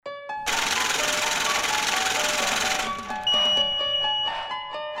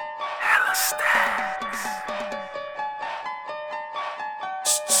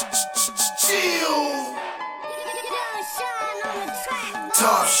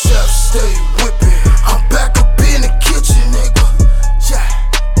Top chef, stay whipping. I'm back up in the kitchen, nigga. Yeah,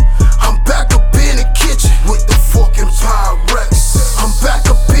 I'm back up in the kitchen with the fucking Pyrex. I'm back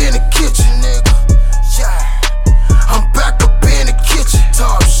up in the kitchen, nigga. Yeah, I'm back up in the kitchen.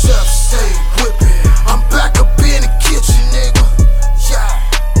 Top chef, stay whipping. I'm back up in the kitchen, nigga. Yeah,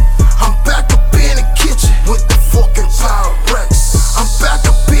 I'm back up in the kitchen with the fucking Pyrex. I'm back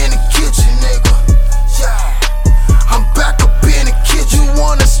up in the kitchen, nigga. Yeah, I'm back up in the kitchen. You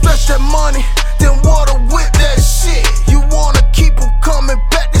wanna stretch that money, then water whip that shit. You wanna keep 'em coming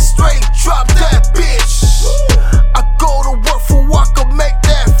back, then straight drop that bitch. I go to work for I could make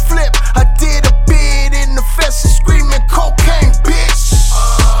that flip. I did a bid in the fest and screaming cocaine, bitch.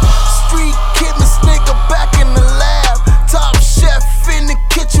 Street chemist nigga back in the lab. Top chef in the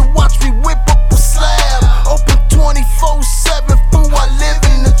kitchen, watch me whip up a slab. Open 24/7, fool, I live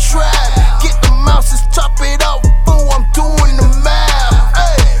in the trap. Get the mouses, chop it out, fool, I'm doing the math.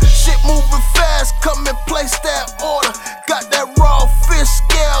 Ay, shit moving fast, come and place that order. Got that raw fish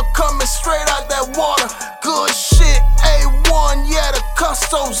scale coming straight out that water. Good shit, A1, yeah, the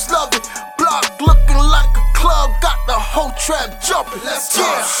custos love it. Block looking like a club, got the whole trap jumping. Let's go.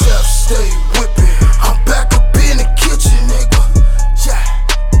 Top chef, stay whipping. I'm back up in the kitchen, nigga. Yeah,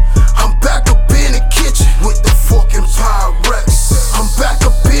 I'm back up in the kitchen with the fucking Pyrex. I'm back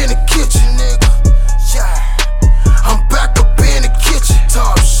up in the kitchen, nigga. Yeah, I'm back up in the kitchen.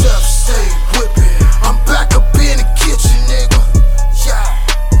 Top chef, stay whipping. I'm back up in the kitchen, nigga. Yeah,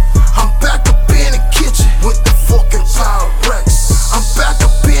 I'm back up in the kitchen with the fucking Pyrex. I'm back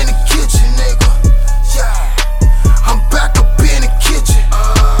up in the kitchen, nigga. Yeah, I'm back up in the kitchen.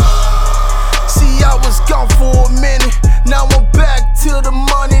 See, I was gone for a minute, now I'm back to the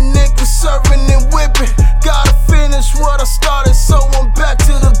money, nigga, serving and whipping. Gotta finish what I started, so I'm back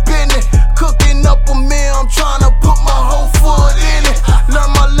to the business. Cooking up a meal, I'm tryna put my whole foot in it.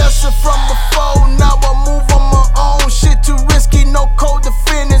 Learn my lesson from before, now I move on my own. Shit too risky, no code to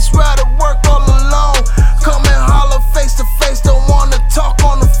finish, rather work all alone. Come and holler face to face, don't wanna talk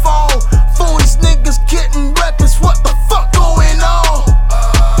on the phone. Fool, these niggas getting reckless, what the fuck going on?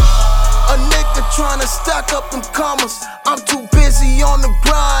 A nigga tryna stack up them commas. I'm too busy on the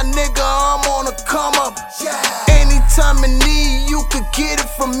grind, nigga, I'm on a come up. Anytime in need, you could get it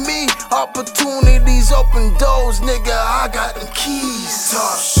from me. Opportunities open doors, nigga, I got them keys.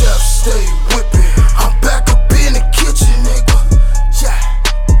 Top chef, stay